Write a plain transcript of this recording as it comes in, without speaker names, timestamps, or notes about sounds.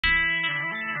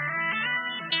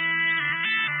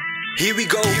Here we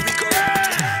go.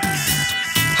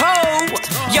 Oh,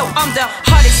 yo, I'm the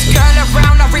hottest girl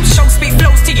around. I rip show speed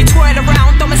flows till you twirl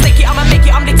around. Don't mistake it, I'ma make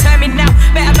it, I'm determined now.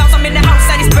 Better bounce, I'm in the house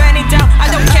and it's burning down. I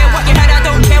don't care what you heard, I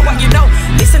don't care what you know.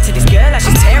 Listen to this girl as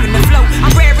she's tearing the flow.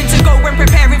 I'm raring to go when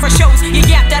preparing for shows. You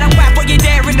yap that I'm whack, but you're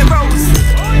there in the rows.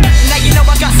 Now you know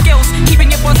I got skills, keeping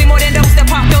you buzzing more than those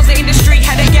that pop bills in the street.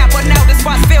 Had a gap, but now the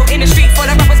spot's filled in the street full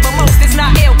of rappers, but most is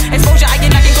not ill. Exposure, I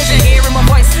get knocking 'cause you're hearing my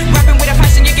voice. Rapping with a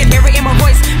passion, you can hear it in my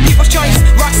voice. People's choice,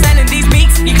 Roxxxan and these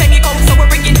beats. You claim you're cold, so we're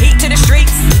bringing heat to the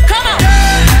streets. Come on!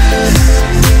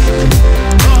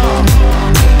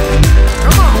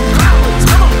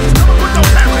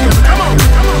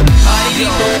 Party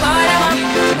people, party on.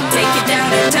 Take it down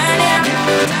and turn it up.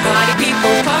 Party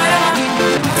people, party on.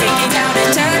 Take it down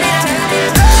and turn it up.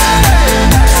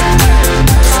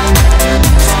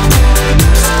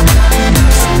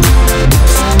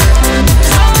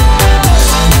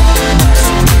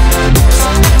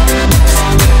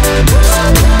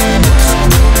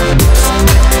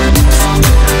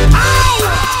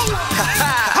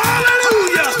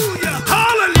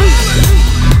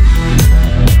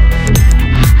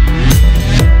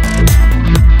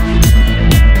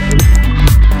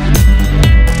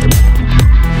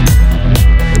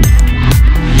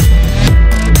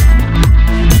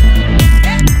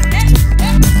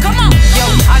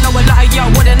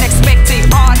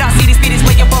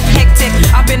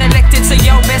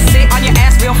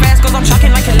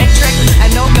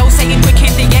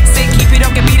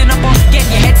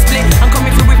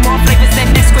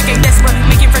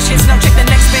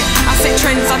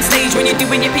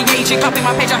 Copy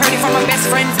my page, I heard it from my best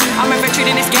friends. I'm a veteran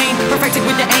in this game, perfected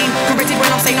with the aim. Corrected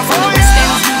when I'm saying I'm from the West End.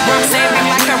 Roxxxan, I'm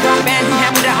like a rock band who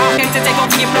hand with a hot gang to take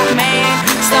over your block, man.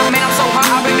 Stop, man, I'm so hot,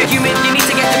 I bring the human. You need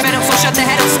to get the fed up, so shut the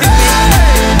head up,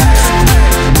 stupid.